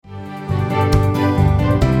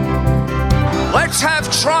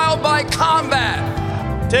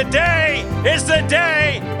Today is the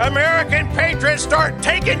day American patriots start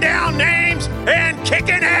taking down names and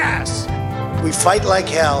kicking ass. We fight like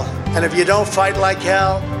hell, and if you don't fight like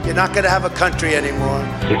hell, you're not going to have a country anymore.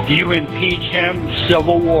 If you impeach him,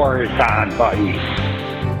 civil war is on, buddy.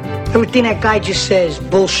 Everything that guy just says,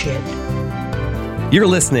 bullshit. You're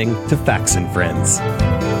listening to Facts and Friends.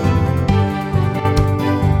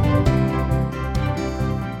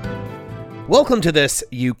 Welcome to this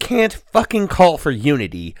You Can't Fucking Call for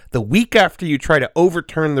Unity, the week after you try to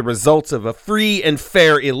overturn the results of a free and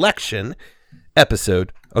fair election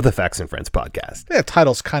episode of the Facts and Friends podcast. Yeah,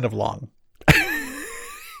 title's kind of long.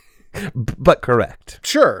 But correct.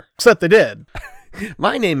 Sure, except they did.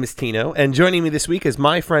 My name is Tino, and joining me this week is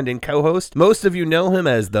my friend and co-host. Most of you know him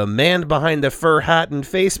as the man behind the fur hat and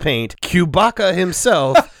face paint, Chewbacca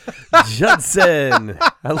himself, Judson.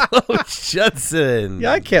 Hello, Judson.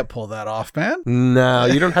 Yeah, I can't pull that off, man. No,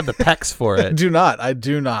 you don't have the pecs for it. I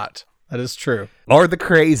do not. That is true. Or the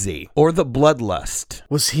crazy, or the bloodlust.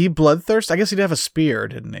 Was he bloodthirst? I guess he'd have a spear,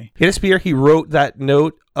 didn't he? He had a spear. He wrote that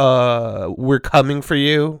note, we're coming for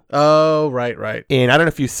you. Oh, right. And I don't know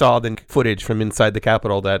if you saw the footage from inside the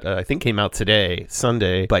Capitol that I think came out today,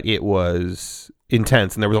 Sunday, but it was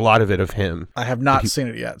intense, and there was a lot of it of him. I have not seen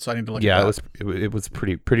it yet, so I need to look at that. Yeah, it was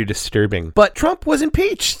pretty disturbing. But Trump was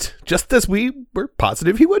impeached, just as we were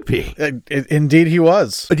positive he would be. Indeed he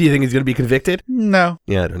was. But do you think he's going to be convicted? No.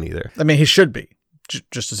 Yeah, I don't either. I mean, he should be,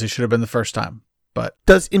 just as he should have been the first time. But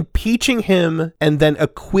does impeaching him and then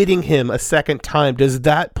acquitting him a second time, does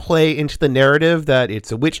that play into the narrative that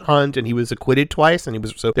it's a witch hunt and he was acquitted twice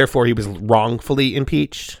and therefore he was wrongfully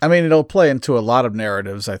impeached? I mean, it'll play into a lot of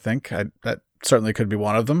narratives, I think. That certainly could be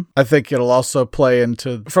one of them. I think it'll also play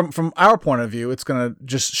into, from our point of view, it's going to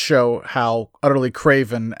just show how utterly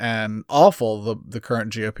craven and awful the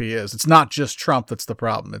current GOP is. It's not just Trump that's the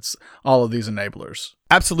problem. It's all of these enablers.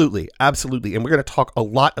 Absolutely. And we're going to talk a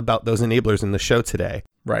lot about those enablers in the show today.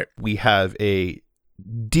 Right. We have a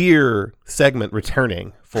dear segment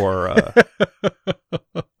returning for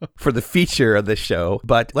for the feature of the show.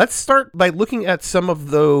 But let's start by looking at some of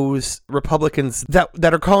those Republicans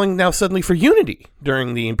that are calling now suddenly for unity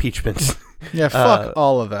during the impeachment. Yeah, fuck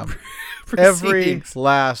all of them. Every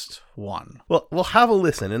last one. Well, we'll have a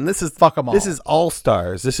listen. And this is fuck them all. This is all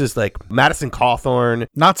stars. This is like Madison Cawthorn,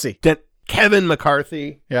 Nazi, Kevin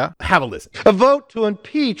McCarthy. Yeah. Have a listen. A vote to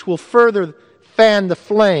impeach will further fan the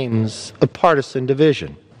flames of partisan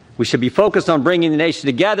division. We should be focused on bringing the nation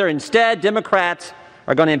together. Instead, Democrats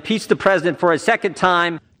are going to impeach the president for a second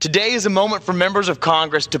time. Today is a moment for members of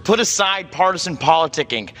Congress to put aside partisan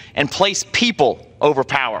politicking and place people over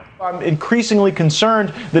power. I'm increasingly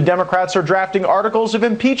concerned the Democrats are drafting articles of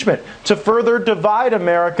impeachment to further divide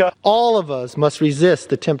America. All of us must resist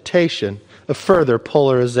the temptation of further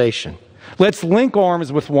polarization. Let's link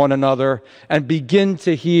arms with one another and begin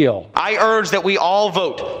to heal. I urge that we all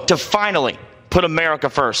vote to finally put America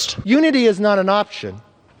first. Unity is not an option.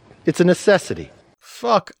 It's a necessity.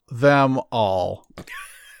 Fuck them all.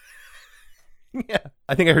 Yeah,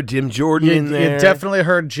 I think I heard Jim Jordan in there. You definitely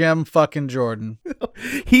heard Jim fucking Jordan.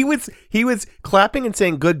 He was clapping and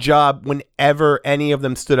saying good job whenever any of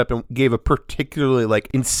them stood up and gave a particularly like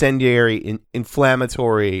incendiary,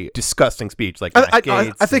 inflammatory, disgusting speech. Like I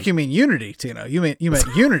think you mean unity, Tino. You meant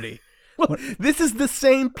unity. Well, this is the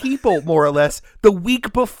same people, more or less, the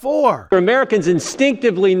week before. Americans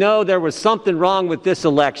instinctively know there was something wrong with this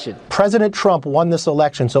election. President Trump won this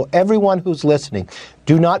election, so everyone who's listening,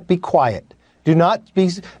 do not be quiet. Do not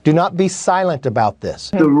be silent about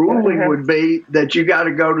this. The ruling would be that you got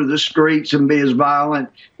to go to the streets and be as violent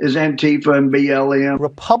as Antifa and BLM.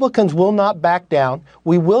 Republicans will not back down.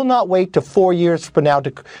 We will not wait to 4 years from now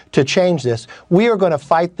to change this. We are going to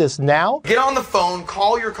fight this now. Get on the phone,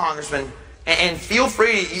 call your congressman, and feel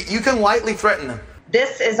free. You can lightly threaten them.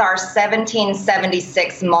 This is our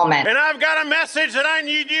 1776 moment. And I've got a message that I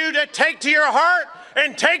need you to take to your heart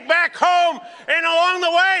and take back home, and along the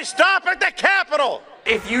way, stop at the Capitol.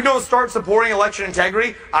 If you don't start supporting election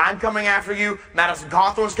integrity, I'm coming after you, Madison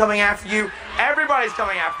Cawthorn's coming after you, everybody's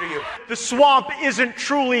coming after you. The swamp isn't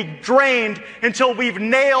truly drained until we've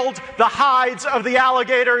nailed the hides of the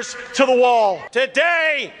alligators to the wall.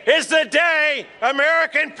 Today is the day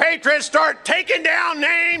American patriots start taking down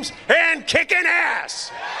names and kicking ass.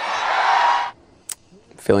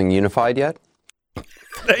 Feeling unified yet?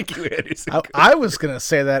 Thank you, Anderson. I was going to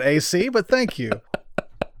say that, AC, but thank you.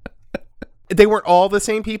 They weren't all the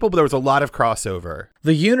same people, but there was a lot of crossover.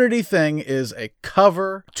 The unity thing is a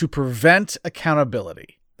cover to prevent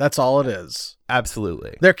accountability. That's all it is.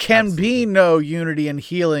 Absolutely. There can be no unity and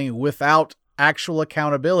healing without actual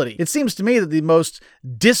accountability. It seems to me that the most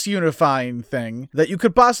disunifying thing that you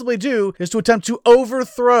could possibly do is to attempt to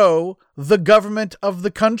overthrow the government of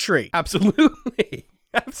the country. Absolutely.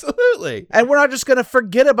 Absolutely. And we're not just going to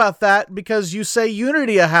forget about that because you say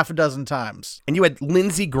unity a half a dozen times. And you had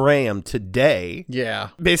Lindsey Graham today. Yeah.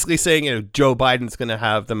 Basically saying, Joe Biden's going to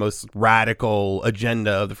have the most radical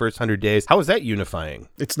agenda of the first 100 days. How is that unifying?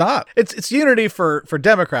 It's not. It's unity for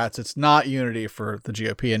Democrats. It's not unity for the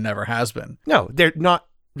GOP and never has been. No, they're not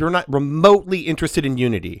remotely interested in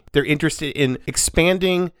unity. They're interested in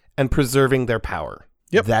expanding and preserving their power.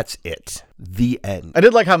 Yep. That's it. The end. I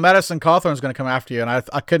did like how Madison Cawthorn's going to come after you, and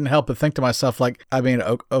I couldn't help but think to myself, like, I mean,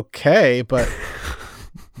 okay, but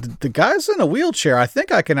the guy's in a wheelchair. I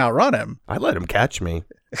think I can outrun him. I let him catch me.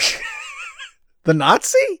 The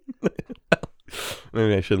Nazi?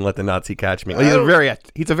 Maybe I shouldn't let the Nazi catch me.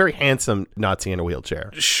 He's a very handsome Nazi in a wheelchair.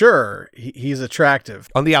 Sure, he's attractive.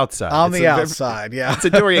 On the outside. Yeah. It's a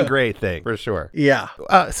Dorian Gray thing, for sure. Yeah.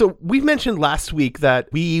 So we mentioned last week that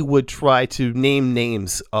we would try to name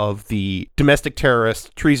names of the domestic terrorists,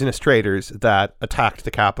 treasonous traitors that attacked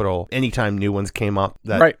the Capitol anytime new ones came up.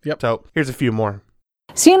 Right, yep. So here's a few more.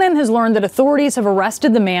 CNN has learned that authorities have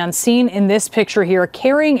arrested the man seen in this picture here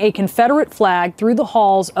carrying a Confederate flag through the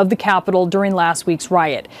halls of the Capitol during last week's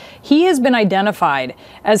riot. He has been identified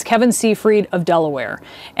as Kevin Seafried of Delaware.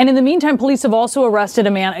 And in the meantime, police have also arrested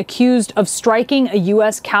a man accused of striking a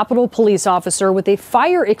U.S. Capitol police officer with a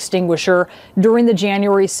fire extinguisher during the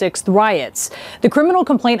January 6th riots. The criminal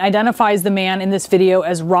complaint identifies the man in this video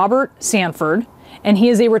as Robert Sanford, and he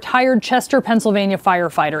is a retired Chester, Pennsylvania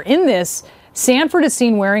firefighter. In this, Sanford is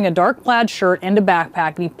seen wearing a dark plaid shirt and a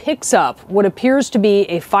backpack, and he picks up what appears to be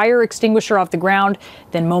a fire extinguisher off the ground.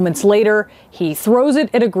 Then moments later, he throws it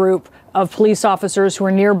at a group of police officers who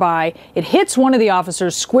are nearby. It hits one of the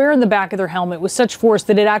officers square in the back of their helmet with such force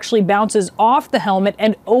that it actually bounces off the helmet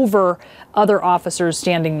and over other officers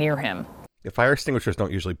standing near him. The fire extinguishers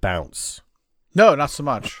don't usually bounce. No, not so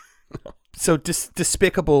much. So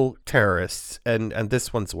despicable terrorists, and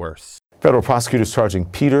this one's worse. Federal prosecutors charging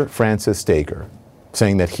Peter Francis Staker,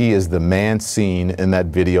 saying that he is the man seen in that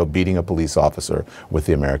video beating a police officer with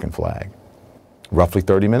the American flag. Roughly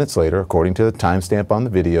 30 minutes later, according to the timestamp on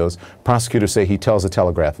the videos, prosecutors say he tells the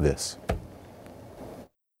Telegraph this.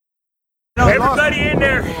 Everybody in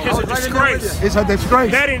there is a disgrace. It's a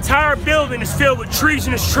disgrace. That entire building is filled with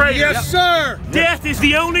treasonous traitors. Yes, sir. Death is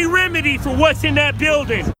the only remedy for what's in that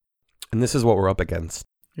building. And this is what we're up against.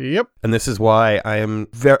 Yep. And this is why I'm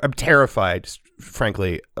terrified,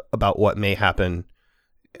 frankly, about what may happen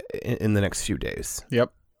in the next few days.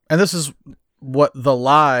 Yep. And this is what the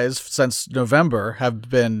lies since November have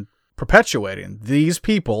been perpetuating. These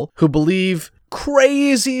people who believe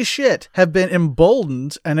crazy shit have been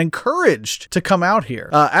emboldened and encouraged to come out here.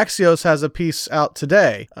 Axios has a piece out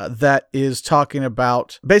today that is talking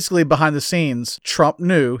about, basically behind the scenes, Trump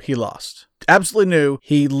knew he lost. Absolutely knew.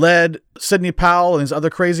 He led Sidney Powell and his other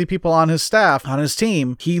crazy people on his staff, on his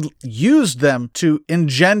team. He used them to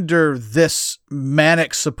engender this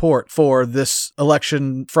manic support for this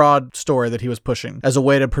election fraud story that he was pushing as a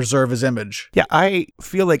way to preserve his image. Yeah, I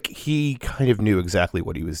feel like he kind of knew exactly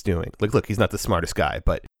what he was doing. Like, look, he's not the smartest guy,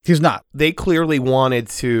 but he's not. They clearly wanted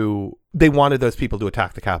those people to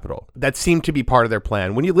attack the Capitol. That seemed to be part of their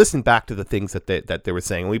plan. When you listen back to the things that they were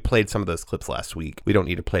saying, we played some of those clips last week. We don't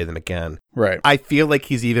need to play them again. Right. I feel like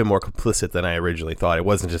he's even more complicit than I originally thought. It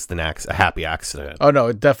wasn't just a happy accident. Oh, no,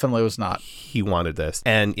 it definitely was not. He wanted this.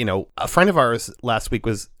 And, a friend of ours last week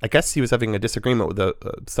I guess he was having a disagreement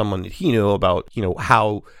with someone that he knew about,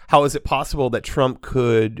 how is it possible that Trump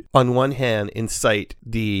could, on one hand, incite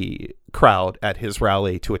the crowd at his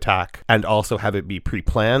rally to attack and also have it be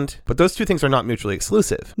pre-planned, but those two things are not mutually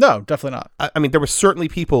exclusive. No, definitely not. I mean, there were certainly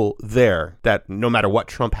people there that no matter what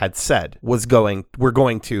Trump had said we're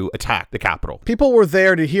going to attack the Capitol. People were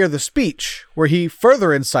there to hear the speech where he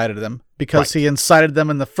further incited them because he incited them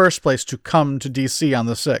in the first place to come to DC on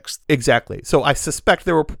the 6th. Exactly. So I suspect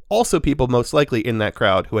there were also people most likely in that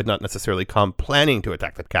crowd who had not necessarily come planning to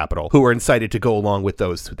attack the Capitol, who were incited to go along with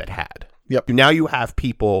those that had. Yep. Now you have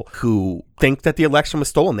people who think that the election was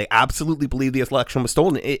stolen. They absolutely believe the election was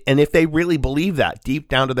stolen. And if they really believe that deep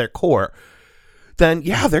down to their core, then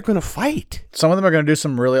yeah, they're going to fight. Some of them are going to do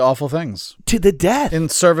some really awful things. To the death. In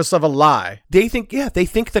service of a lie. They think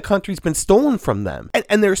the country's been stolen from them.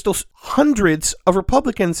 And there are still hundreds of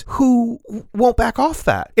Republicans who won't back off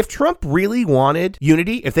that. If Trump really wanted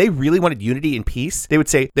unity, if they really wanted unity and peace, they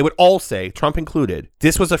would all say, Trump included,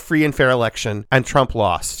 this was a free and fair election and Trump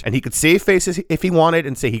lost. And he could save faces if he wanted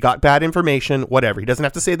and say he got bad information, whatever. He doesn't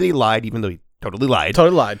have to say that he lied, even though he totally lied.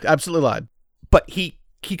 Totally lied. Absolutely lied. But he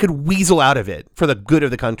he could weasel out of it for the good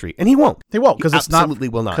of the country, and he won't. He won't, because it's not absolutely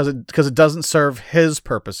will not, because it doesn't serve his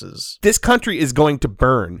purposes. This country is going to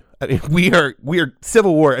burn. I mean, we are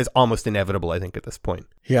civil war is almost inevitable, I think, at this point.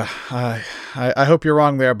 Yeah, I hope you're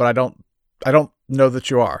wrong there, but I don't know that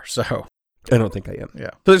you are. So I don't think I am.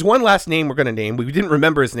 Yeah. So there's one last name we're going to name. We didn't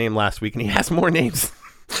remember his name last week, and he has more names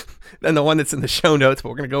than the one that's in the show notes, but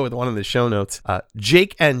we're going to go with the one in the show notes.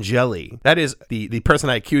 Jake Angeli. That is the person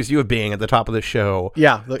I accuse you of being at the top of the show.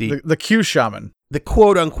 Yeah, the Q shaman. The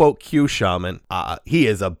quote-unquote Q shaman. He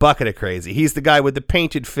is a bucket of crazy. He's the guy with the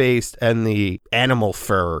painted face and the animal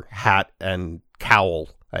fur hat and cowl,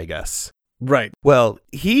 I guess. Right. Well,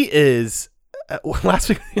 he is... last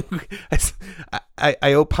week,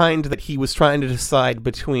 I opined that he was trying to decide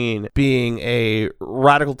between being a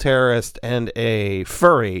radical terrorist and a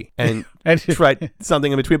furry, and tried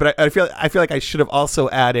something in between. But I feel like I should have also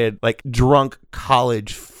added like drunk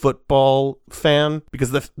college football fan,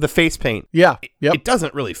 because the face paint, it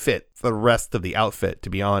doesn't really fit the rest of the outfit, to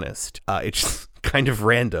be honest. It's just kind of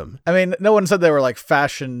random. I mean, no one said they were like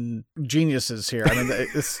fashion geniuses here. I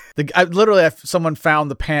mean, someone found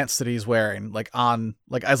the pants that he's wearing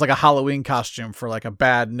as a Halloween costume for like a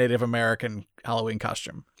bad Native American Halloween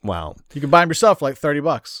costume. Wow. You can buy them yourself for like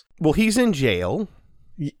 $30. Well, he's in jail.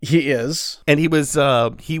 He is. And he was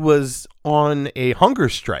on a hunger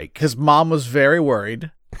strike. His mom was very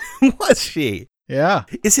worried. Was she? Yeah.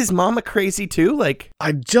 Is his mama crazy too? Like,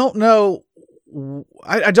 I don't know.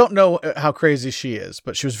 I don't know how crazy she is,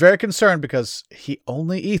 but she was very concerned because he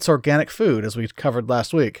only eats organic food, as we covered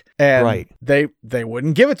last week. And they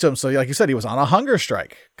wouldn't give it to him. So like you said, he was on a hunger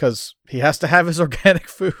strike because he has to have his organic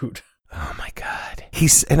food. Oh my God.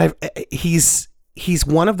 He's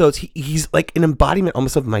one of those, he's like an embodiment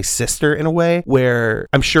almost of my sister in a way, where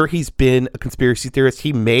I'm sure he's been a conspiracy theorist.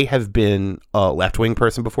 He may have been a left-wing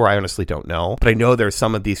person before. I honestly don't know. But I know there's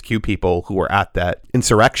some of these Q people who were at that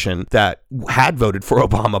insurrection that had voted for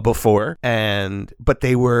Obama before. But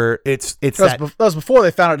they were, that was before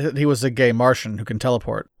they found out that he was a gay Martian who can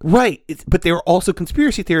teleport. Right. But they were also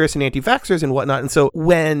conspiracy theorists and anti-vaxxers and whatnot. And so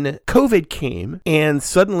when COVID came and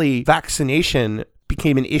suddenly vaccination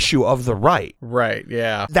became an issue of the right. Right,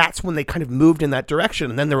 yeah. That's when they kind of moved in that direction.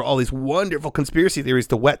 And then there were all these wonderful conspiracy theories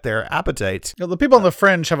to whet their appetites. You know, the people on the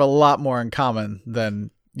fringe have a lot more in common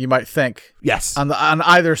than you might think. Yes. On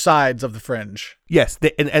either sides of the fringe. Yes,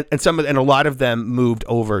 and a lot of them moved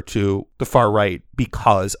over to the far right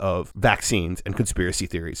because of vaccines and conspiracy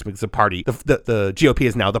theories. Because the GOP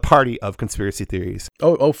is now the party of conspiracy theories.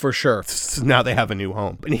 Oh, for sure. So now they have a new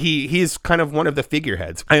home, and he's kind of one of the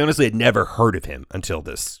figureheads. I honestly had never heard of him until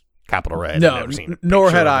this Capitol riot. No,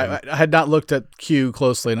 nor had I. I had not looked at Q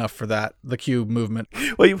closely enough for that, the Q movement.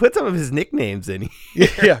 Well, you put some of his nicknames in.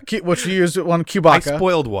 Yeah, which you used one, Chewbacca. I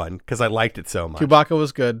spoiled one because I liked it so much. Chewbacca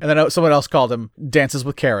was good. And then someone else called him Dances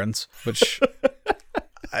with Karens, which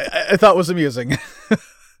I thought was amusing.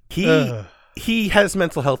 He has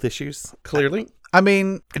mental health issues, clearly. I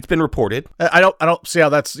mean, it's been reported. I don't see how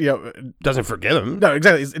that's, doesn't forgive him. No,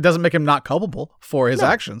 exactly. It doesn't make him not culpable for his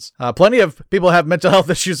actions. Plenty of people have mental health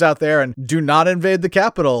issues out there and do not invade the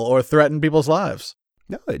Capitol or threaten people's lives.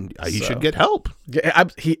 No, he should get help.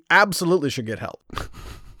 He absolutely should get help.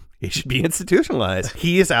 He should be institutionalized.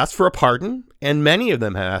 He has asked for a pardon, and many of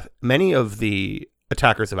the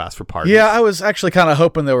attackers have asked for pardons. Yeah, I was actually kind of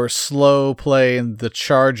hoping they were slow playing the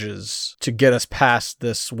charges to get us past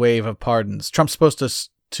this wave of pardons. Trump's supposed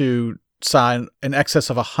to sign in excess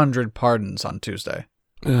of 100 pardons on Tuesday.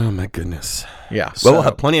 Oh my goodness. Yeah. Well, we'll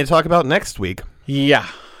have plenty to talk about next week. Yeah.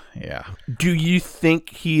 Do you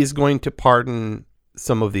think he is going to pardon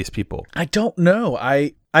some of these people? I don't know.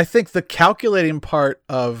 I think the calculating part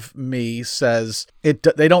of me says they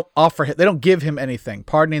don't give him anything.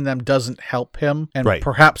 Pardoning them doesn't help him, and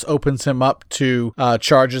perhaps opens him up to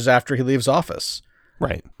charges after he leaves office.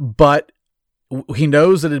 Right. But he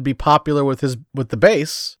knows that it'd be popular with the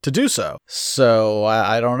base to do so. So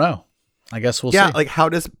I don't know. I guess we'll see. Yeah, like how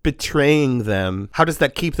does betraying them, how does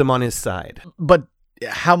that keep them on his side? But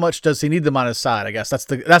how much does he need them on his side? I guess that's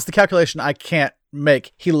the calculation I can't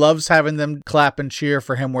make. He loves having them clap and cheer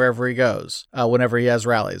for him wherever he goes, whenever he has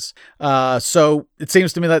rallies. So it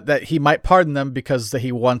seems to me that he might pardon them because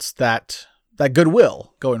he wants that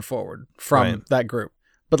goodwill going forward from that group.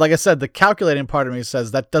 But like I said, the calculating part of me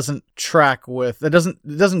says that doesn't track with, it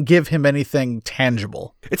doesn't give him anything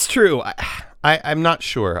tangible. It's true. I'm not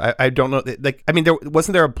sure. I don't know. Like, I mean,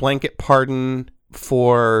 wasn't there a blanket pardon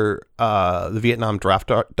for the Vietnam draft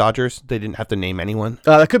dodgers? They didn't have to name anyone.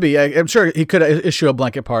 That could be. I'm sure he could issue a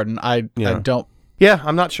blanket pardon. I don't. Yeah,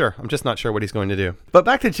 I'm not sure. I'm just not sure what he's going to do. But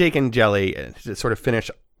back to Jake Angeli to sort of finish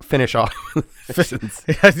finish off.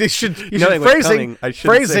 You should phrasing.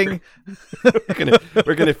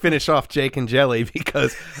 We're gonna finish off Jake and Jelly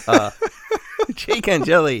because Jake and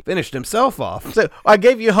Jelly finished himself off. So I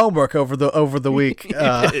gave you homework over the week.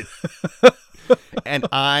 And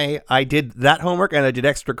I did that homework and I did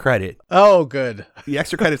extra credit. Oh, good. The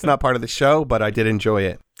extra credit's not part of the show, but I did enjoy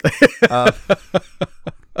it.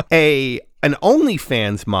 An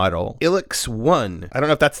OnlyFans model, Ilix1, I don't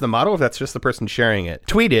know if that's the model or if that's just the person sharing it,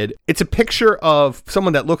 tweeted, it's a picture of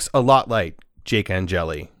someone that looks a lot like Jake and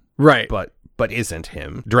Jelly. Right. But isn't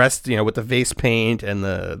him. Dressed, with the face paint and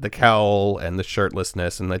the cowl and the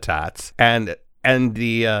shirtlessness and the tats. And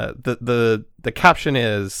the caption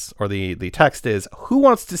is, or the text is, who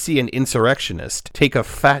wants to see an insurrectionist take a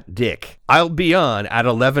fat dick? I'll be on at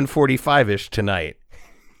 11:45ish tonight.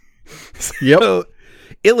 Yep. So,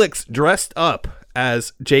 Ilix dressed up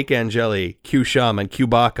as Jake and Jelly, Q-Shum, and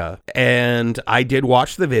Chewbacca, and I did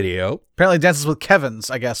watch the video. Apparently Dances with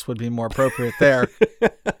Kevins, I guess, would be more appropriate there.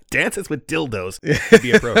 Dances with Dildos would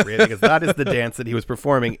be appropriate, because that is the dance that he was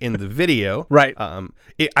performing in the video. Right.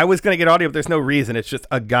 I was going to get audio, but there's no reason. It's just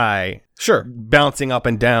a guy bouncing up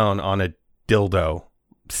and down on a dildo,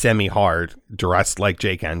 semi-hard, dressed like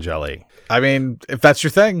Jake and Jelly. I mean, if that's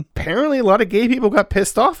your thing. Apparently a lot of gay people got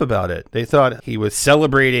pissed off about it. They thought he was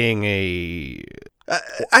celebrating a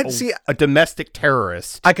domestic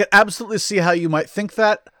terrorist. I could absolutely see how you might think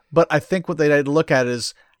that, but I think what they'd look at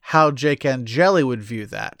is how Jake and Jelly would view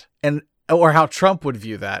that, or how Trump would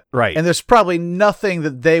view that. Right. And there's probably nothing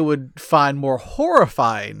that they would find more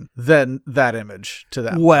horrifying than that image to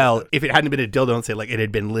them. Well, if it hadn't been a dildo, and say like it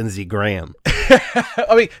had been Lindsey Graham.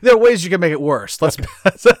 I mean, there are ways you can make it worse. That's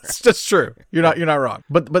just true. You're not wrong.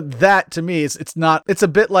 But that to me it's a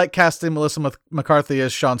bit like casting Melissa McCarthy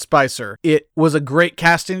as Sean Spicer. It was a great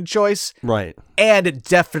casting choice. Right. And it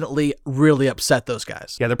definitely really upset those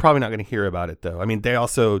guys. Yeah, they're probably not going to hear about it though. I mean, they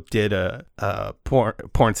also did a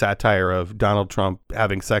porn satire of Donald Trump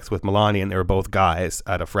having sex with Melania, and they were both guys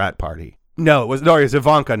at a frat party. No, it was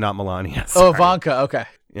Ivanka, not Melania. Sorry. Oh, Ivanka. Okay.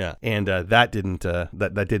 Yeah, and that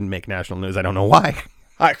didn't make national news. I don't know why.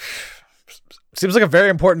 Seems like a very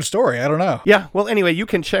important story. I don't know. Yeah. Well, anyway, you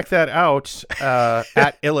can check that out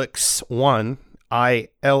at Ilix1,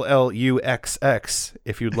 ILLUXX,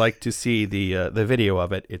 if you'd like to see the video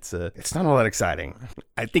of it. It's not all that exciting.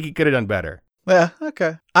 I think he could have done better. Yeah.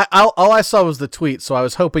 Okay. All I saw was the tweet, so I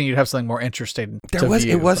was hoping you'd have something more interesting.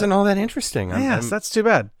 It wasn't all that interesting. That's too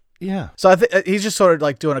bad. Yeah. So I think he's just sort of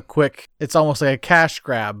like doing a quick, it's almost like a cash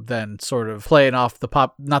grab, then sort of playing off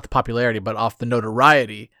not the popularity, but off the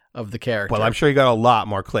notoriety of the character. Well, I'm sure he got a lot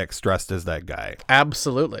more clicks dressed as that guy.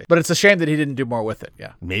 Absolutely. But it's a shame that he didn't do more with it.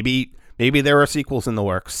 Yeah. Maybe there are sequels in the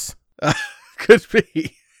works. Could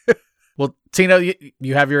be. Well, Tino,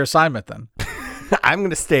 you have your assignment then. I'm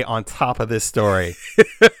going to stay on top of this story.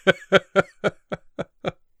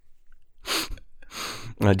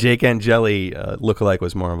 Jake and Jelly lookalike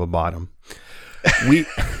was more of a bottom.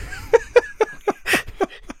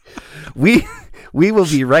 We will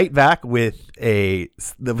be right back with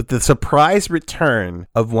the surprise return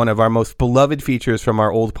of one of our most beloved features from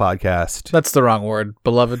our old podcast. That's the wrong word.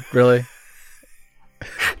 Beloved, really?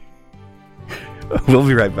 We'll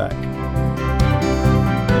be right back.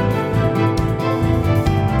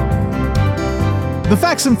 The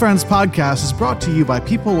Facts and Friends podcast is brought to you by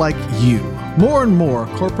people like you. More and more,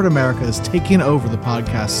 corporate America is taking over the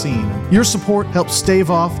podcast scene. Your support helps stave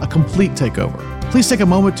off a complete takeover. Please take a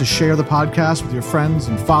moment to share the podcast with your friends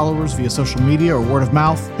and followers via social media or word of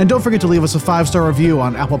mouth. And don't forget to leave us a 5-star review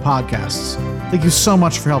on Apple Podcasts. Thank you so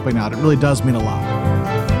much for helping out. It really does mean a lot.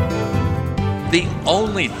 The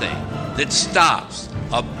only thing that stops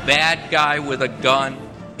a bad guy with a gun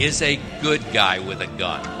is a good guy with a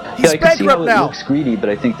gun. He's I can see how now. It looks greedy, but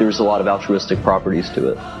I think there's a lot of altruistic properties to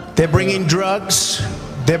it. They're bringing drugs.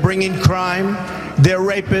 They're bringing crime. They're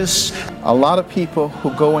rapists. A lot of people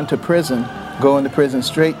who go into prison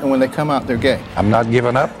straight, and when they come out, they're gay. I'm not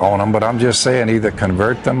giving up on them, but I'm just saying either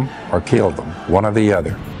convert them or kill them, one or the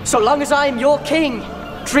other. So long as I am your king,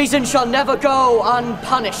 treason shall never go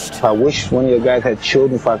unpunished. I wish one of your guys had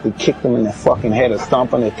children so I could kick them in their fucking head or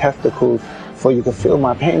stomp on their testicles so you could feel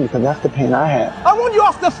my pain, because that's the pain I have. I want you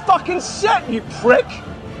off the fucking set, you prick!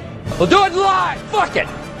 We'll do it live! Fuck it!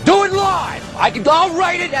 Do it live! I'll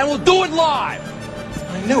write it and we'll do it live!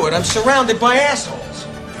 I knew it. I'm surrounded by assholes.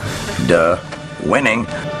 Duh. Winning.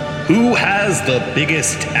 Who has the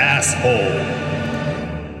biggest asshole?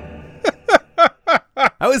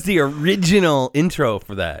 That was the original intro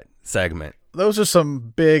for that segment. Those are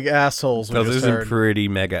some big assholes. Those are some pretty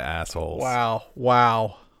mega assholes.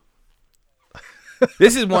 Wow.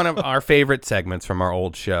 This is one of our favorite segments from our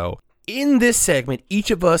old show. In this segment,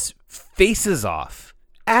 each of us faces off,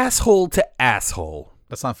 asshole to asshole.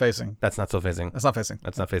 That's not facing. That's not so facing. That's not facing.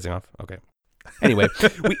 That's not facing off. Okay. Anyway,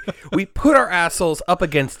 we put our assholes up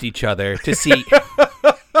against each other to see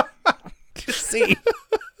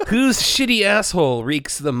whose shitty asshole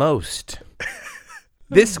reeks the most.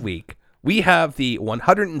 This week, we have the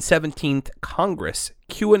 117th Congress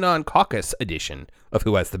QAnon Caucus edition of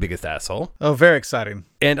Who Has the Biggest Asshole. Oh, very exciting.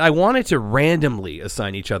 And I wanted to randomly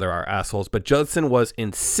assign each other our assholes, but Judson was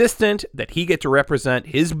insistent that he get to represent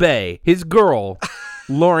his bae, his girl,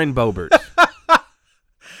 Lauren Boebert.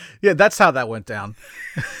 Yeah, that's how that went down.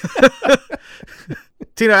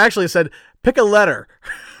 Tina actually said, pick a letter.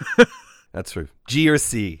 That's true. G or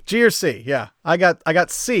C. G or C, yeah. I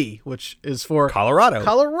got C, which is for Colorado.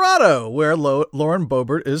 Colorado, where Lauren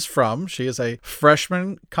Boebert is from. She is a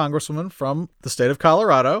freshman congresswoman from the state of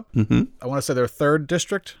Colorado. Mm-hmm. I want to say their 3rd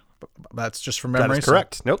district. That's just from memory. That is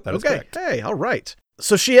correct. Nope, that is correct. Hey, all right.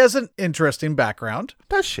 So she has an interesting background.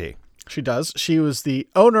 Does she? She does. She was the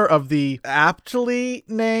owner of the aptly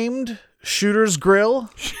named Shooter's Grill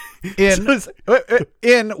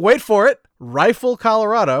in wait for it, Rifle,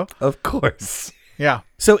 Colorado. Of course. Yeah.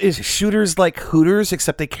 So is Shooters like Hooters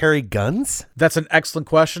except they carry guns? That's an excellent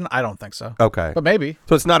question. I don't think so. Okay. But maybe.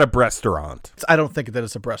 So it's not a restaurant. I don't think that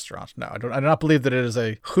it's a restaurant. No, I do not believe that it is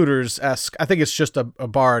a Hooters-esque. I think it's just a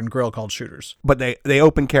bar and grill called Shooters. But they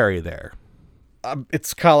open carry there.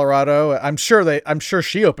 It's Colorado. I'm sure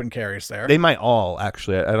she open carries there. They might all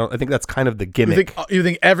actually. I think that's kind of the gimmick. You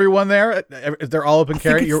think everyone there? They're all open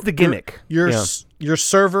carry. It's the gimmick. Your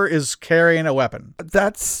server is carrying a weapon.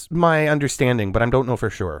 That's my understanding, but I don't know for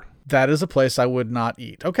sure. That is a place I would not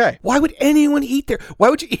eat. Okay. Why would anyone eat there? Why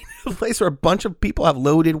would you eat in a place where a bunch of people have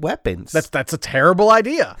loaded weapons? That's a terrible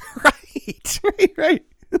idea. Right.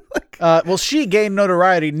 Well, she gained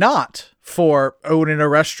notoriety not for owning a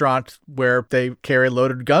restaurant where they carry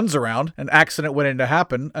loaded guns around. An accident went in to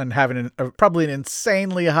happen and having probably an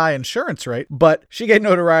insanely high insurance rate. But she gained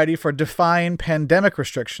notoriety for defying pandemic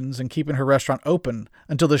restrictions and keeping her restaurant open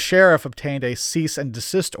until the sheriff obtained a cease and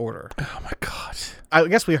desist order. Oh my God. I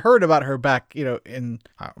guess we heard about her back, in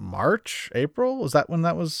March, April. Was that when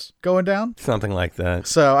that was going down? Something like that.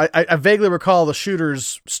 So I vaguely recall the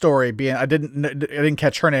Shooter's story being. I didn't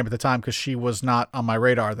catch her name at the time because she was not on my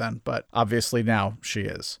radar then. But obviously now she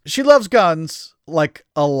is. She loves guns like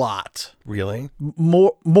a lot. Really?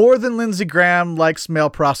 More than Lindsey Graham likes male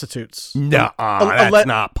prostitutes. No, that's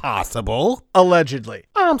not possible. Allegedly.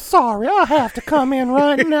 I'm sorry, I'll have to come in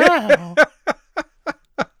right now.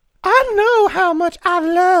 I know how much I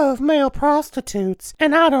love male prostitutes,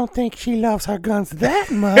 and I don't think she loves her guns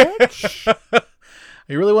that much.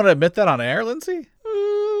 You really want to admit that on air, Lindsay?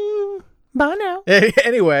 Bye now.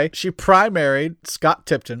 Anyway, she primaried Scott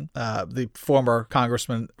Tipton, the former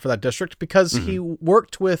congressman for that district, because he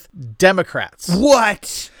worked with Democrats.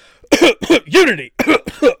 What? Unity.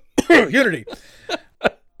 Unity.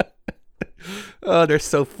 Oh, they're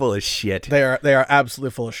so full of shit. They are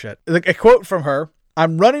absolutely full of shit. A quote from her.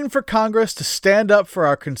 I'm running for Congress to stand up for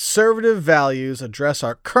our conservative values, address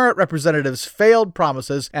our current representatives' failed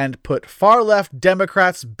promises, and put far-left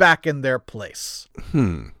Democrats back in their place.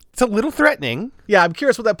 It's a little threatening. Yeah, I'm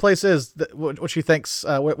curious what that place is, what she thinks,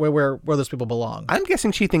 where those people belong. I'm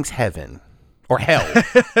guessing she thinks heaven. Or hell.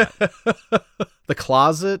 The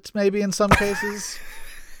closet, maybe, in some cases.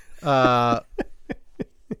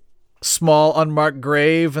 Small unmarked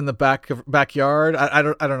grave in the backyard. I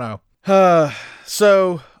don't know.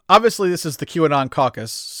 So obviously this is the QAnon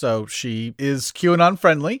caucus, so she is QAnon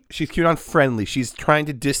friendly. She's QAnon friendly. She's trying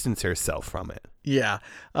to distance herself from it. Yeah.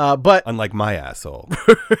 But unlike my asshole.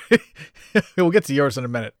 We'll get to yours in a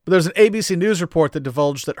minute. But there's an ABC News report that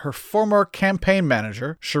divulged that her former campaign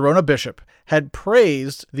manager, Sharona Bishop, had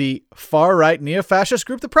praised the far-right neo-fascist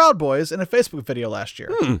group, the Proud Boys, in a Facebook video last year.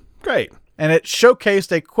 Great. And it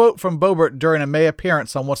showcased a quote from Boebert during a May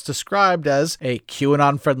appearance on what's described as a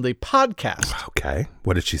QAnon-friendly podcast. Okay.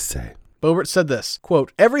 What did she say? Boebert said this,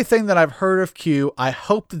 quote, everything that I've heard of Q, I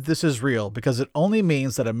hope that this is real because it only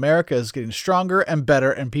means that America is getting stronger and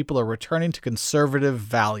better and people are returning to conservative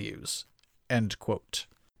values, end quote.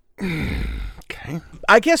 Okay.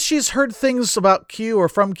 I guess she's heard things about Q or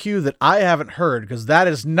from Q that I haven't heard because that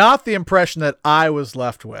is not the impression that I was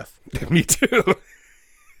left with. Me too.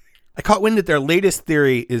 I caught wind that their latest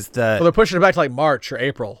theory is that... Well, they're pushing it back to like March or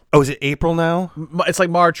April. Oh, is it April now? It's like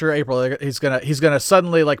March or April. He's gonna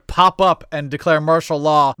suddenly like pop up and declare martial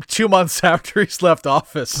law 2 months after he's left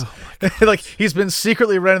office. Oh like he's been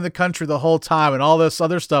secretly running the country the whole time, and all this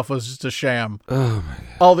other stuff was just a sham. Oh my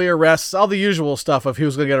God. All the arrests, all the usual stuff of he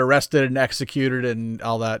was gonna get arrested and executed and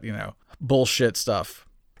all that, bullshit stuff.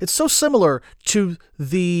 It's so similar to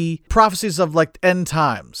the prophecies of like end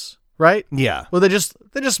times. Right? Yeah. Well, they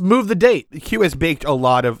just move the date. Q has baked a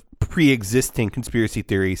lot of pre-existing conspiracy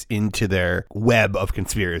theories into their web of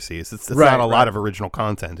conspiracies. It's not a lot of original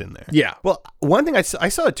content in there. Yeah. Well, one thing I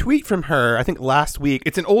saw a tweet from her, I think last week.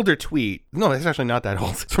 It's an older tweet. No, it's actually not that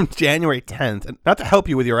old. It's from January 10th. And not to help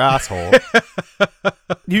you with your asshole.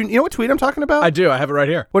 You know what tweet I'm talking about? I do. I have it right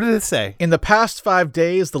here. What did it say? In the past 5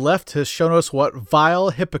 days, the left has shown us what vile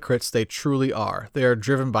hypocrites they truly are. They are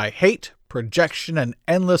driven by hate, projection, and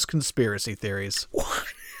endless conspiracy theories. What?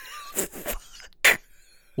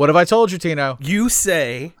 What have I told you, Tino? You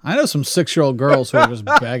say... I know some 6-year-old girls who are just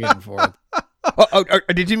begging for it. Oh,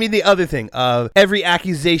 did you mean the other thing? Every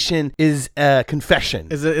accusation is a confession.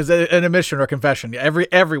 Is it an admission or confession? Every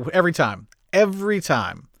time. Every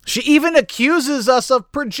time. She even accuses us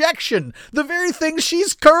of projection, the very thing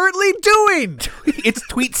she's currently doing. It's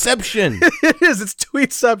tweetception. It is. It's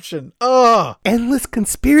tweetception. Ugh. Endless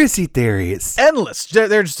conspiracy theories. Endless.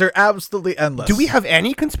 They're absolutely endless. Do we have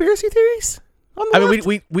any conspiracy theories? I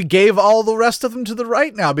mean, we gave all the rest of them to the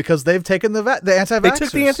right now because they've taken the anti-vaxxers. They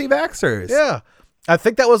took the anti-vaxxers. Yeah. I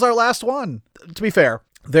think that was our last one. To be fair,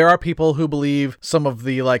 there are people who believe some of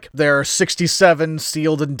the, there are 67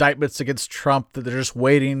 sealed indictments against Trump that they're just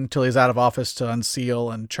waiting until he's out of office to unseal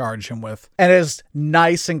and charge him with. And as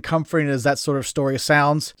nice and comforting as that sort of story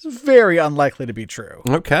sounds, it's very unlikely to be true.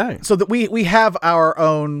 Okay. So that we have our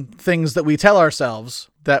own things that we tell ourselves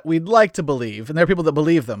that we'd like to believe, and there are people that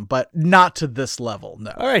believe them, but not to this level,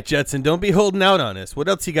 no. All right, Jetson, don't be holding out on us. What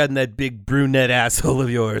else you got in that big brunette asshole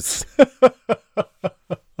of yours?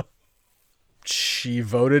 She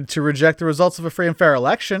voted to reject the results of a free and fair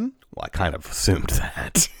election. Well, I kind of assumed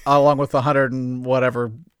that. Along with 100 and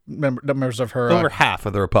whatever members of her... Over half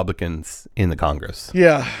of the Republicans in the Congress.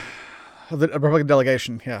 Yeah. The Republican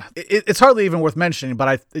delegation, yeah. It's hardly even worth mentioning,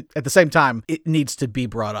 but at the same time, it needs to be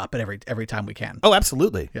brought up at every time we can. Oh,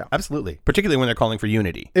 absolutely. Yeah. Absolutely. Particularly when they're calling for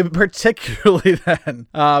unity. Particularly then.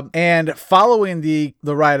 And following the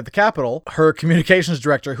riot at the Capitol, her communications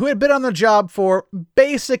director, who had been on the job for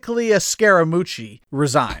basically a Scaramucci,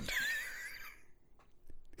 resigned.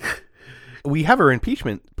 We have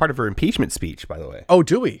part of her impeachment speech, by the way. Oh,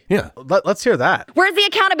 do we? Yeah. Let's hear that. Where's the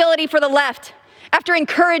accountability for the left? After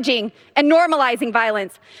encouraging and normalizing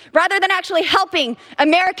violence, rather than actually helping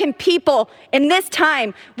American people in this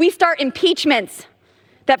time, we start impeachments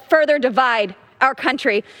that further divide our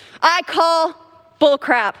country. I call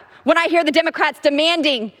bullcrap when I hear the Democrats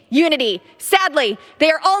demanding unity. Sadly,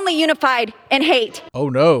 they are only unified in hate. Oh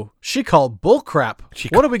no, she called bullcrap.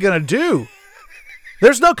 What are we gonna do?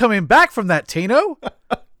 There's no coming back from that, Tino.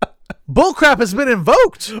 Bullcrap has been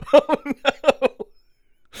invoked. Oh no.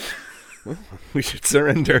 We should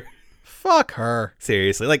surrender. Fuck her.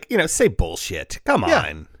 Seriously, say bullshit. Come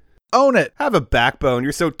on. Own it. Have a backbone.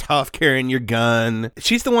 You're so tough carrying your gun.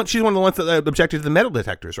 She's one of the ones that objected to the metal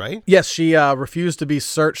detectors, right? Yes, she refused to be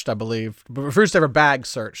searched, I believe. But refused to have her bag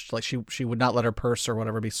searched. Like she would not let her purse or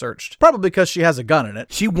whatever be searched. Probably because she has a gun in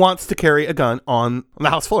it. She wants to carry a gun on the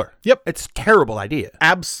House floor. Yep. It's a terrible idea.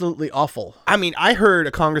 Absolutely awful. I mean, I heard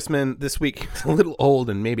a congressman this week, a little old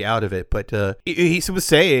and maybe out of it, but he was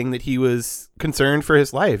saying that he was concerned for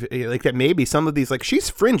his life. Like that maybe some of these, she's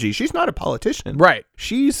fringy. She's not a politician. Right.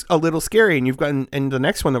 She's a little scary, and the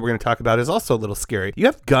next one that we're going to talk about is also a little scary. You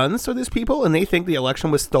have guns for these people, and they think the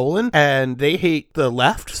election was stolen, and they hate the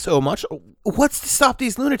left so much. What's to stop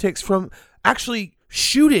these lunatics from actually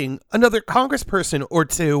shooting another congressperson or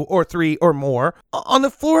 2 or 3 or more on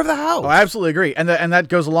the floor of the House? Oh, I absolutely agree. And that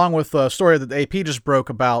goes along with the story that the AP just broke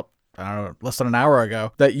about, I don't know, less than an hour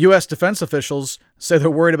ago, that U.S. defense officials say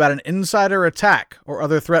they're worried about an insider attack or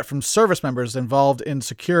other threat from service members involved in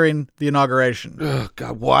securing the inauguration. Oh,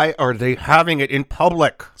 God, why are they having it in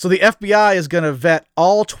public? So the FBI is going to vet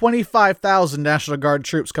all 25,000 National Guard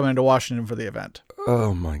troops coming into Washington for the event.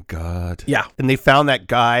 Oh, my God. Yeah. And they found that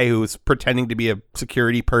guy who was pretending to be a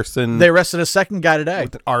security person. They arrested a second guy today.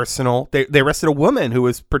 With an arsenal. They arrested a woman who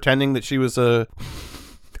was pretending that she was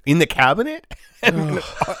in the cabinet.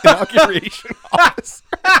 Inauguration officer.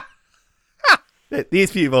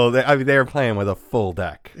 These people, they're playing with a full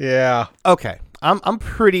deck. Yeah. Okay. I'm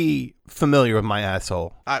pretty familiar with my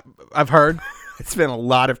asshole. I've heard. spent a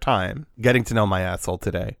lot of time getting to know my asshole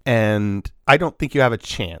today, and I don't think you have a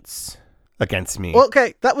chance against me. Well,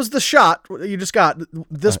 okay, that was the shot you just got.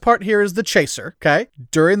 This part here is the chaser, okay?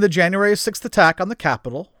 During the January 6th attack on the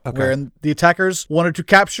Capitol, wherein the attackers wanted to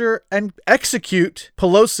capture and execute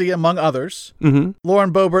Pelosi, among others,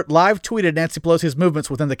 Lauren Boebert live tweeted Nancy Pelosi's movements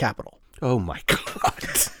within the Capitol. Oh my God.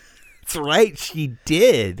 That's right, she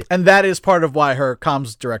did. And that is part of why her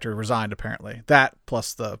comms director resigned, apparently. That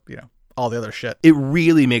plus the, all the other shit. It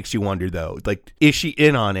really makes you wonder, though, like, is she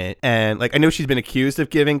in on it? And, like, I know she's been accused of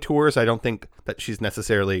giving tours. I don't think that she's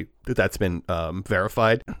necessarily, that's been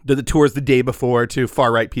verified. The tours the day before to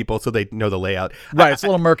far-right people so they know the layout. Right, it's a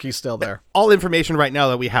little murky still there. All information right now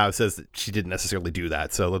that we have says that she didn't necessarily do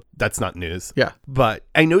that, so that's not news. Yeah. But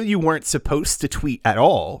I know you weren't supposed to tweet at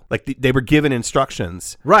all. Like, they were given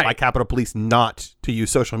instructions by Capitol Police not to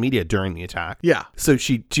use social media during the attack. Yeah. So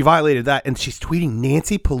she violated that, and she's tweeting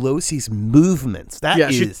Nancy Pelosi's movements.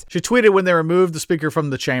 She tweeted when they removed the speaker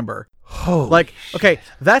from the chamber. Holy okay,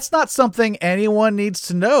 that's not something anyone needs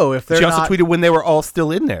to know if they're She also tweeted when they were all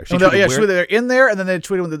still in there. She tweeted they're in there, and then they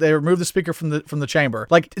tweeted when they removed the speaker from the chamber.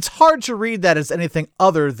 Like, it's hard to read that as anything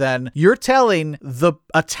other than you're telling the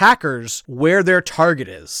attackers where their target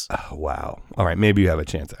is. Oh, wow. All right, maybe you have a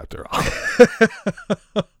chance after all.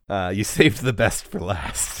 You saved the best for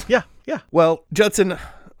last. Yeah. Well, Judson...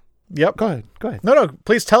 Yep. Go ahead. No.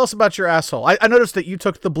 Please tell us about your asshole. I noticed that you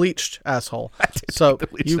took the bleached asshole. I did take the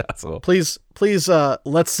bleached asshole. Please,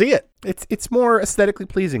 let's see it. It's more aesthetically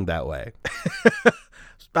pleasing that way.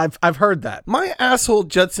 I've heard that. My asshole,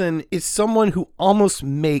 Judson, is someone who almost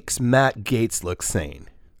makes Matt Gaetz look sane.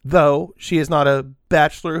 Though she is not a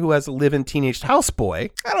bachelor who has a live-in teenage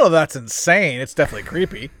houseboy. I don't know if that's insane. It's definitely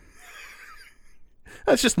creepy.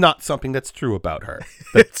 That's just not something that's true about her.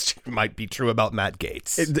 That might be true about Matt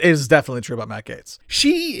Gaetz. It is definitely true about Matt Gaetz.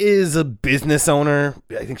 She is a business owner.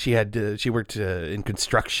 I think she worked in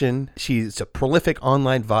construction. She's a prolific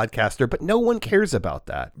online vodcaster, but no one cares about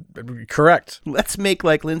that. Correct. Let's make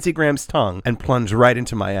like Lindsey Graham's tongue and plunge right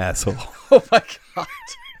into my asshole. Oh my God.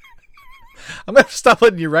 I'm going to have to stop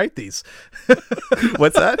letting you write these.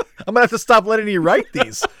 What's that? I'm going to have to stop letting you write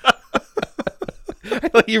these. I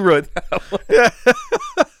thought you wrote that one. Yeah.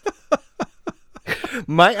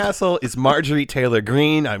 My asshole is Marjorie Taylor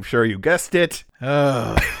Greene. I'm sure you guessed it.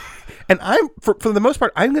 And I'm, for the most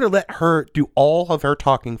part, I'm going to let her do all of her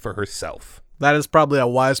talking for herself. That is probably a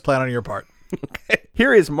wise plan on your part. Okay.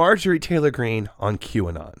 Here is Marjorie Taylor Greene on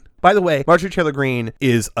QAnon. By the way, Marjorie Taylor Greene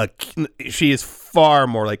she is far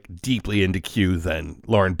more like deeply into Q than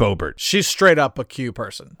Lauren Boebert. She's straight up a Q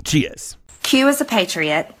person. She is. Q is a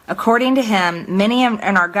patriot. According to him, many in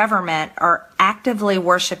our government are actively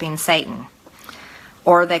worshiping Satan,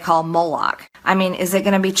 or they call Moloch. I mean, is it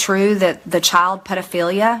going to be true that the child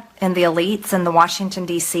pedophilia in the elites in the Washington,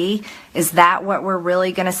 D.C., is that what we're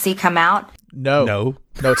really going to see come out? No,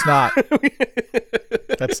 it's not.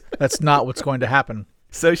 That's not what's going to happen.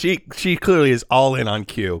 So she clearly is all in on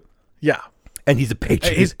Q. Yeah. And he's a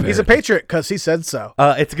patriot. He's a patriot because he said so.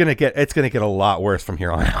 It's gonna get a lot worse from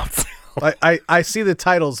here on out. I see the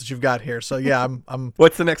titles that you've got here. So yeah, I'm.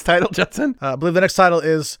 What's the next title, Judson? I believe the next title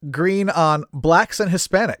is Green on Blacks and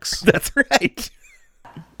Hispanics. That's right.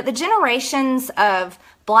 The generations of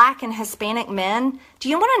Black and Hispanic men, do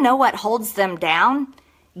you want to know what holds them down?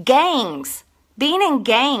 Gangs. Being in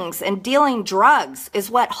gangs and dealing drugs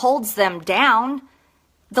is what holds them down.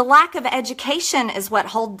 The lack of education is what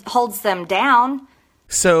holds them down.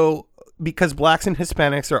 So, because Blacks and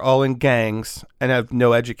Hispanics are all in gangs and have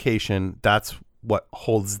no education, that's what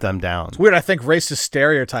holds them down. It's weird. I think racist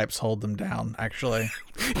stereotypes hold them down, actually.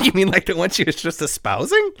 You mean like the ones she was just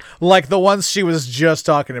espousing? Like the ones she was just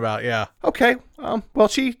talking about, yeah. Okay. Well,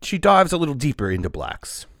 she dives a little deeper into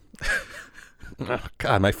blacks. Oh,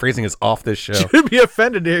 God, my phrasing is off this show. Should be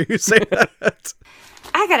offended to hear you say that.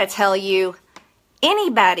 I gotta tell you,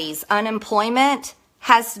 anybody's unemployment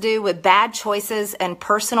has to do with bad choices and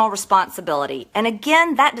personal responsibility. And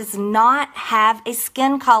again, that does not have a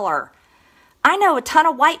skin color. I know a ton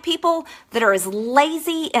of white people that are as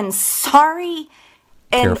lazy and sorry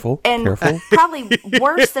and, careful. Probably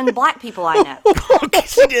worse than black people I know. Okay,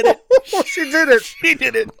 she did it. She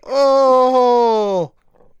did it. Oh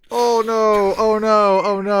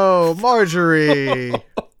no, Marjorie.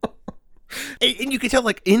 And you can tell,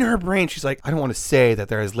 like, in her brain, she's like, I don't want to say that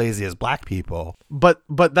they're as lazy as black people. But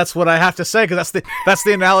that's what I have to say, because that's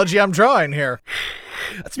the analogy I'm drawing here.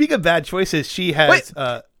 Speaking of bad choices, she has... Wait,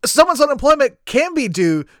 someone's unemployment can be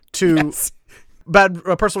due to bad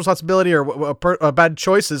personal responsibility or bad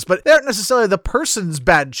choices, but they aren't necessarily the person's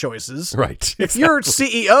bad choices. Right. If your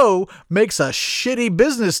CEO makes a shitty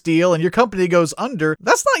business deal and your company goes under,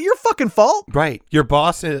 that's not your fucking fault. Right. Your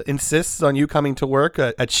boss insists on you coming to work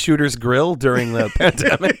at Shooter's Grill during the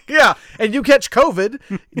pandemic. Yeah. And you catch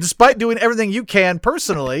COVID despite doing everything you can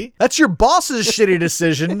personally. That's your boss's shitty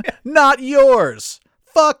decision, not yours.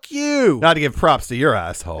 Fuck you. Not to give props to your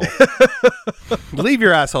asshole. Leave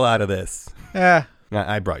your asshole out of this. Yeah.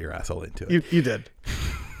 I brought your asshole into it. You did.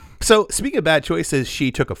 So, speaking of bad choices,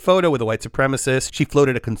 she took a photo with a white supremacist. She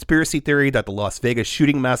floated a conspiracy theory that the Las Vegas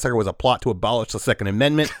shooting massacre was a plot to abolish the Second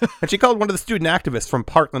Amendment. And she called one of the student activists from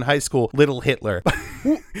Parkland High School Little Hitler.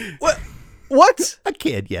 What? A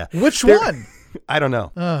kid, yeah. Which one? I don't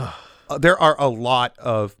know. There are a lot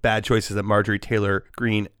of bad choices that Marjorie Taylor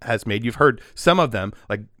Greene has made. You've heard some of them,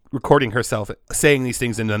 like recording herself saying these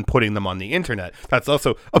things and then putting them on the internet. That's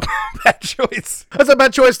also a bad choice. That's a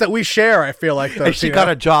bad choice that we share, I feel like. Though, and she got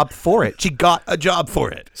a job for it. She got a job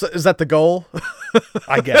for it. So is that the goal?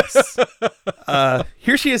 I guess.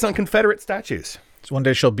 Here she is on Confederate statues. So one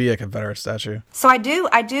day she'll be a Confederate statue. So I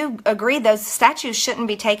do agree those statues shouldn't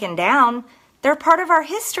be taken down. They're part of our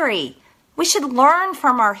history. We should learn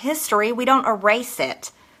from our history. We don't erase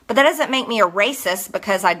it. But that doesn't make me a racist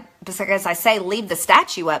because I say leave the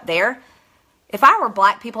statue up there. If I were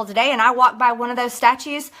black people today and I walked by one of those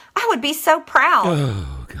statues, I would be so proud.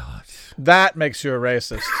 Oh, God. That makes you a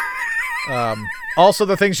racist. Also,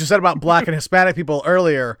 the things you said about black and Hispanic people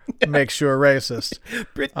earlier makes you a racist.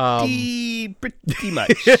 Pretty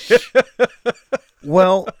much.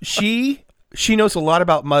 Well, she knows a lot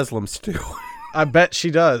about Muslims, too. I bet she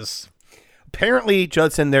does. Apparently,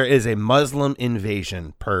 Judson, there is a Muslim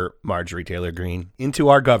invasion, per Marjorie Taylor Greene, into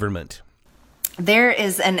our government. There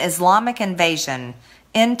is an Islamic invasion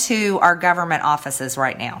into our government offices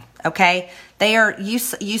right now. Okay, they are. You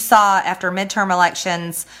saw after midterm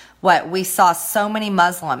elections, we saw so many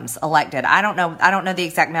Muslims elected. I don't know the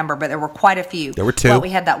exact number, but there were quite a few. There were two. We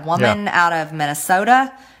had that woman out of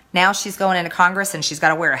Minnesota. Now she's going into Congress and she's got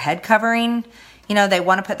to wear a head covering. You know, they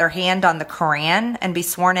want to put their hand on the Quran and be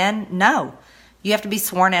sworn in. No, you have to be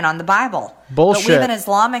sworn in on the Bible. Bullshit. But we have an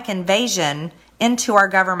Islamic invasion into our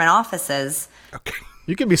government offices. Okay.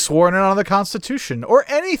 You can be sworn in on the Constitution or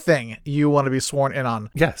anything you want to be sworn in on.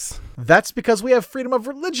 Yes. That's because we have freedom of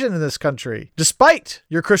religion in this country, despite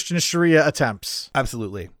your Christian Sharia attempts.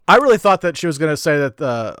 Absolutely. I really thought that she was going to say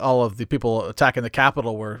that all of the people attacking the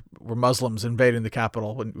Capitol were Muslims invading the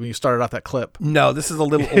Capitol when you started off that clip. No, this is a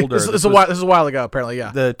little older. This is a while ago, apparently,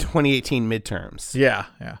 yeah. The 2018 midterms. Yeah.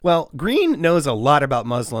 Well, Greene knows a lot about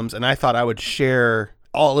Muslims, and I thought I would share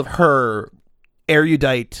all of her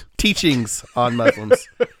erudite teachings on Muslims.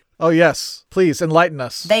 Oh, yes. Please, enlighten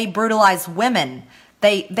us. They brutalize women.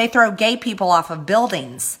 They throw gay people off of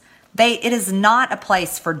buildings. It is not a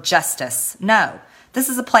place for justice. No. This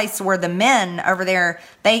is a place where the men over there,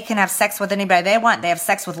 they can have sex with anybody they want. They have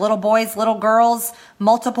sex with little boys, little girls,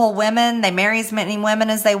 multiple women. They marry as many women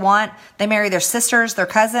as they want. They marry their sisters, their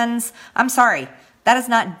cousins. I'm sorry. That is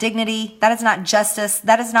not dignity. That is not justice.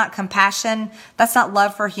 That is not compassion. That's not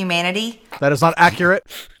love for humanity. That is not accurate.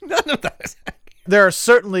 None of that is accurate. There are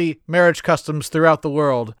certainly marriage customs throughout the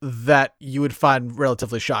world that you would find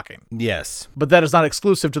relatively shocking. Yes. But that is not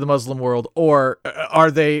exclusive to the Muslim world, or are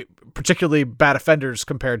they particularly bad offenders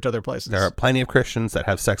compared to other places? There are plenty of Christians that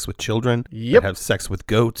have sex with children, that have sex with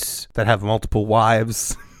goats, that have multiple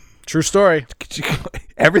wives. True story.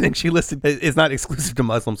 Everything she listed is not exclusive to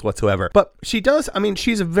Muslims whatsoever. But she does, I mean,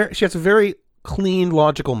 she has a very clean,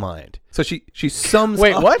 logical mind. So she sums up...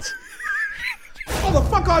 Wait, what?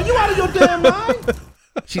 Motherfucker, are you out of your damn mind?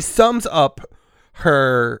 She sums up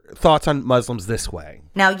her thoughts on Muslims this way.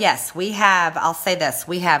 Now, yes, I'll say this,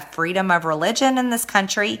 we have freedom of religion in this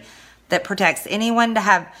country that protects anyone to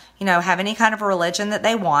have any kind of religion that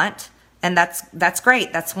they want. And that's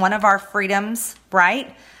great. That's one of our freedoms,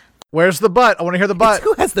 right? Where's the butt? I want to hear the butt. It's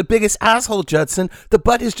who has the biggest asshole, Judson? The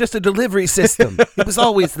butt is just a delivery system. It was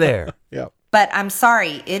always there. Yeah. But I'm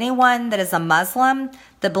sorry, anyone that is a Muslim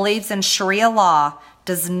that believes in Sharia law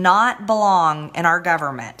does not belong in our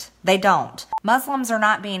government. They don't. Muslims are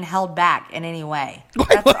not being held back in any way.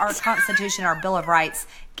 That's what our Constitution, our Bill of Rights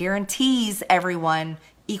guarantees everyone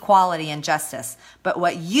equality and justice. But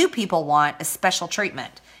what you people want is special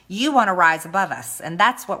treatment. You want to rise above us, and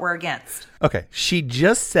that's what we're against. Okay, she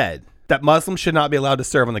just said that Muslims should not be allowed to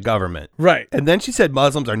serve in the government. Right. And then she said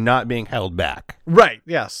Muslims are not being held back. Right,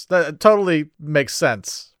 yes. That totally makes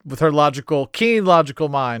sense with her keen logical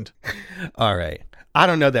mind. All right. I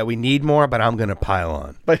don't know that we need more, but I'm going to pile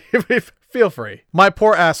on. But feel free. My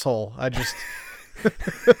poor asshole. I just...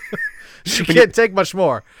 She can't take much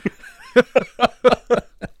more.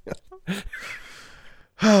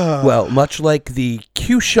 Well, much like the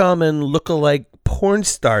Q Shaman lookalike porn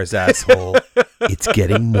star's asshole, it's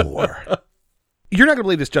getting more. You're not going to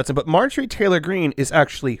believe this, Judson, but Marjorie Taylor Greene is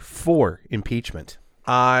actually for impeachment.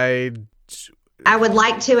 I would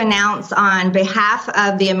like to announce on behalf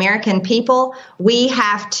of the American people, we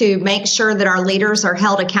have to make sure that our leaders are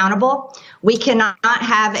held accountable. We cannot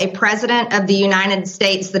have a president of the United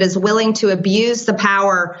States that is willing to abuse the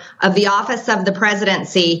power of the office of the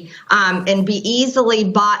presidency and be easily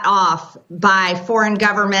bought off by foreign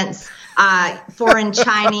governments, foreign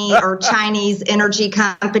Chinese energy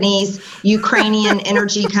companies, Ukrainian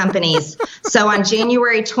energy companies. So on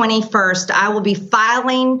January 21st, I will be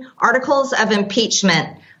filing articles of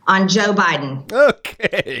impeachment on Joe Biden.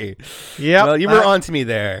 Okay. Yeah. Well, you were on to me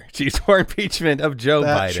there. She's for impeachment of Joe Biden.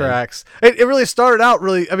 That tracks. It really started out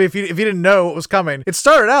really, I mean, if you didn't know what was coming, it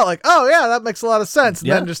started out like, oh yeah, that makes a lot of sense. And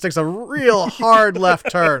then just takes a real hard left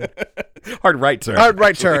turn. Hard right turn. Hard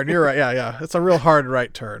right turn. You're right. Yeah. It's a real hard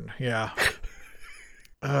right turn. Yeah.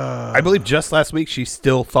 I believe just last week she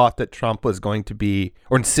still thought that Trump was going to be,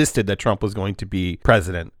 or insisted that Trump was going to be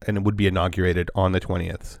president and it would be inaugurated on the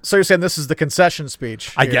 20th. So you're saying this is the concession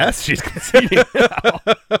speech? I guess she's conceding now.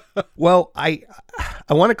 Well, I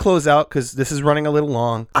want to close out because this is running a little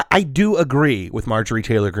long. I do agree with Marjorie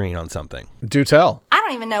Taylor Greene on something. Do tell. I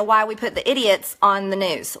don't even know why we put the idiots on the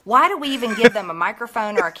news. Why do we even give them a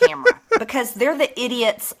microphone or a camera? Because they're the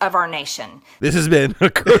idiots of our nation. This has been a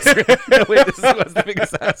grocery. Wait, this was the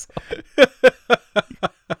biggest asshole.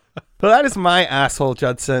 Well, that is my asshole,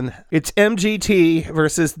 Judson. It's MGT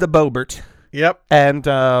versus the Boebert. Yep. And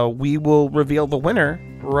we will reveal the winner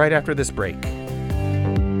right after this break.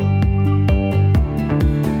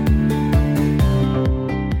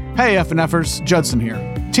 Hey FNFers, Judson here.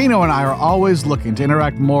 Tino and I are always looking to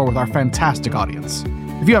interact more with our fantastic audience.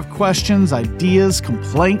 If you have questions, ideas,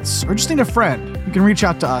 complaints, or just need a friend, you can reach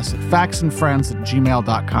out to us at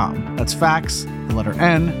faxandfriends@gmail.com. That's fax, the letter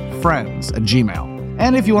N, friends@gmail.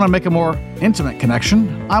 And if you want to make a more intimate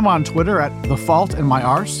connection, I'm on Twitter at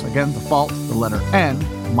TheFaultInMyArse. Again, TheFault, the letter N,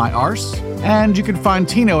 my arse. And you can find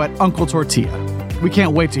Tino at Uncle Tortilla. We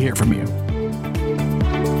can't wait to hear from you.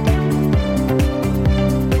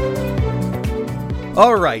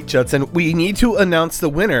 All right, Judson, we need to announce the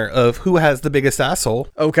winner of who has the biggest asshole.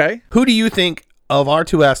 Okay. Who do you think of our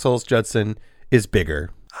two assholes, Judson, is bigger?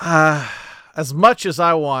 As much as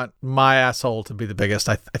I want my asshole to be the biggest,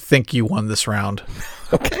 I think you won this round.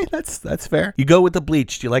 Okay, that's fair. You go with the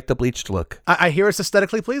bleached. You like the bleached look. I hear it's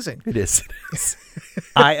aesthetically pleasing. It is.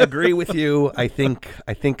 I agree with you. I think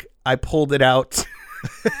I pulled it out.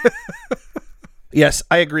 Yes,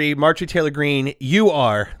 I agree. Marjorie Taylor Greene, you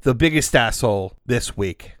are the biggest asshole this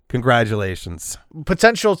week. Congratulations.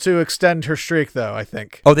 Potential to extend her streak, though, I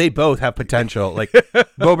think. Oh, they both have potential. Like,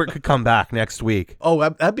 Boebert could come back next week. Oh,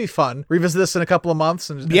 that'd be fun. Revisit this in a couple of months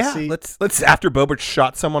and see. Let's after Boebert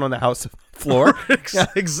shot someone on the House floor.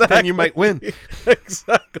 Exactly. Then you might win.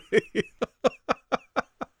 Exactly.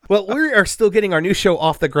 Well, we are still getting our new show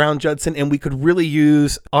off the ground, Judson, and we could really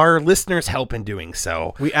use our listeners' help in doing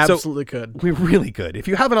so. We absolutely could. We really could. If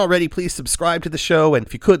you haven't already, please subscribe to the show, and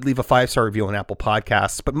if you could, leave a 5-star review on Apple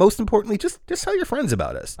Podcasts. But most importantly, just tell your friends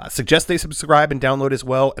about us. Suggest they subscribe and download as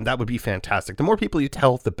well, and that would be fantastic. The more people you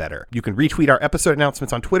tell, the better. You can retweet our episode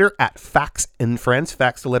announcements on Twitter at Fax and Friends,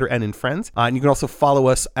 Fax the letter N in Friends. And you can also follow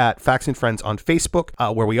us at Fax and Friends on Facebook,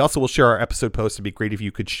 where we also will share our episode posts. It'd be great if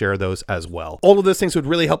you could share those as well. All of those things would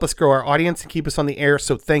really help us grow our audience and keep us on the air,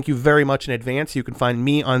 so thank you very much in advance. You can find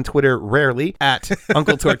me on Twitter rarely at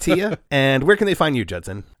Uncle Tortilla. And where can they find you,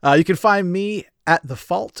 Judson? You can find me at The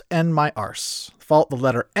Fault and My Arse. Fault, the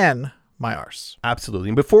letter N, my arse. Absolutely.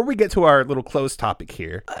 And before we get to our little closed topic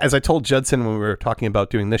here, as I told Judson when we were talking about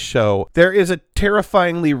doing this show, there is a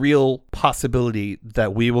terrifyingly real possibility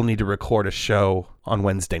that we will need to record a show on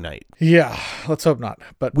Wednesday night. Yeah, let's hope not.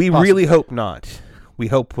 But we really hope not. We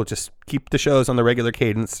hope we'll just keep the shows on the regular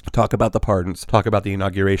cadence, talk about the pardons, talk about the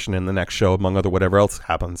inauguration in the next show, among other whatever else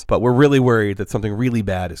happens. But we're really worried that something really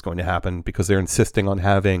bad is going to happen because they're insisting on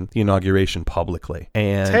having the inauguration publicly.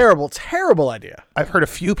 And terrible idea. I've heard a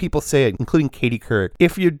few people say it, including Katie Couric.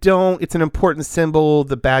 If you don't, it's an important symbol.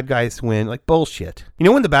 The bad guys win. Like, bullshit. You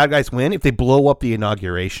know when the bad guys win? If they blow up the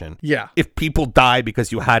inauguration. Yeah. If people die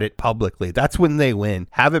because you had it publicly, that's when they win.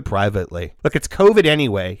 Have it privately. Look, it's COVID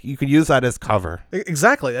anyway. You could use that as cover.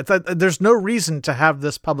 Exactly. there's no reason to have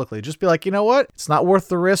this publicly. Just be like, you know what? It's not worth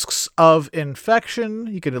the risks of infection.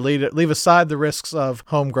 You could leave aside the risks of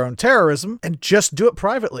homegrown terrorism and just do it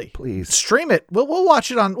privately. Please stream it. We'll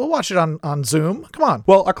watch it on Zoom. Come on.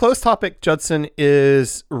 Well, our close topic, Judson,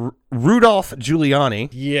 is Rudolph Giuliani.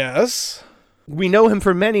 Yes. We know him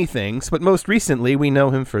for many things, but most recently we know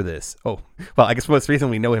him for this. Oh, well, I guess most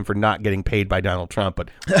recently we know him for not getting paid by Donald Trump, but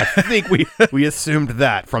I think we assumed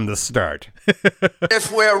that from the start. If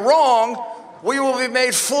we're wrong, we will be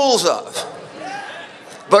made fools of.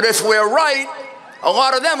 But if we're right, a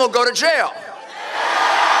lot of them will go to jail.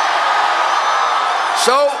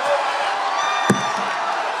 So,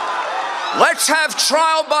 let's have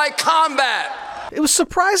trial by combat. It was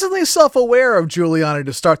surprisingly self-aware of Giuliani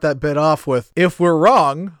to start that bit off with, if we're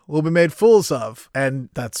wrong, we'll be made fools of. And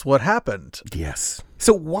that's what happened. Yes.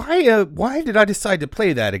 So why did I decide to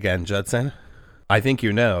play that again, Judson? I think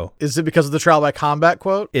you know. Is it because of the trial by combat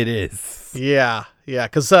quote? It is. Yeah,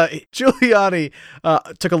 because Giuliani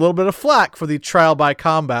took a little bit of flack for the trial by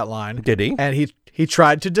combat line. Did he? And he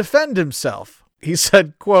tried to defend himself. He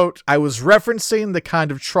said, quote, I was referencing the kind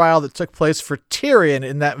of trial that took place for Tyrion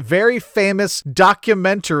in that very famous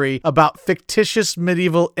documentary about fictitious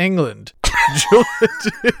medieval England.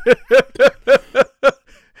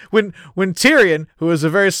 When Tyrion, who is a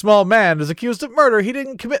very small man, is accused of murder, he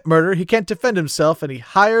didn't commit murder, he can't defend himself, and he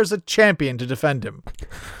hires a champion to defend him.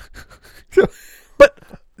 But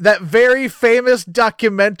that very famous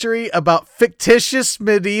documentary about fictitious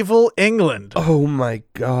medieval England. Oh my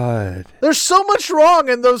God. There's so much wrong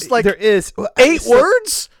in those, there is 8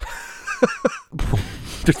 words.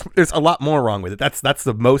 There's a lot more wrong with it. That's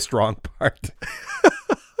the most wrong part.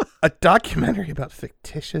 A documentary about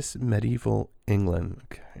fictitious medieval England.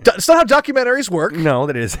 Okay. It's not how documentaries work. No,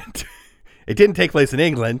 that isn't. It didn't take place in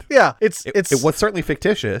England. Yeah, it was certainly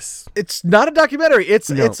fictitious. It's not a documentary. It's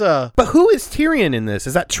a. But who is Tyrion in this?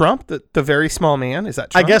 Is that Trump, the very small man? Is that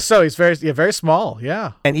Trump? I guess so. He's very small.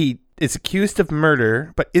 Yeah, and he is accused of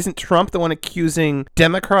murder. But isn't Trump the one accusing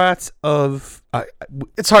Democrats of?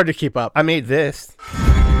 It's hard to keep up. I made this.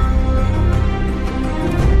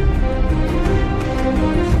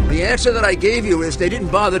 The answer that I gave you is they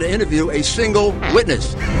didn't bother to interview a single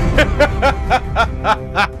witness.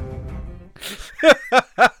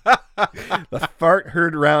 The fart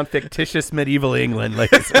heard around fictitious medieval England,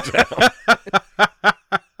 ladies and gentlemen.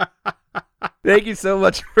 Thank you so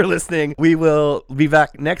much for listening. We will be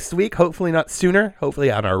back next week, hopefully not sooner,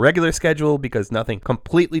 hopefully on our regular schedule, because nothing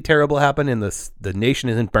completely terrible happened and the nation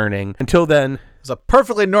isn't burning. Until then, it's a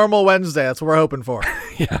perfectly normal Wednesday. That's what we're hoping for.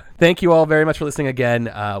 Yeah. Thank you all very much for listening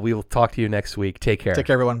again. We will talk to you next week. Take care. Take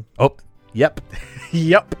care, everyone. Oh, yep.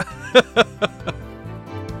 Yep.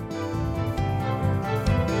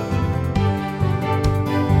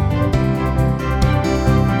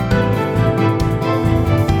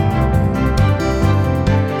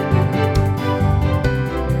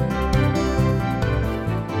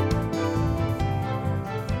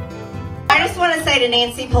 To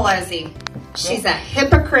Nancy Pelosi, she's a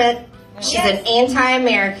hypocrite, she's an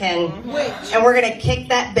anti-American, and we're gonna kick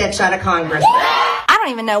that bitch out of Congress. I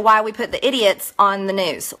don't even know why we put the idiots on the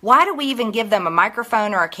news. Why do we even give them a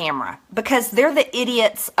microphone or a camera? Because they're the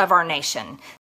idiots of our nation.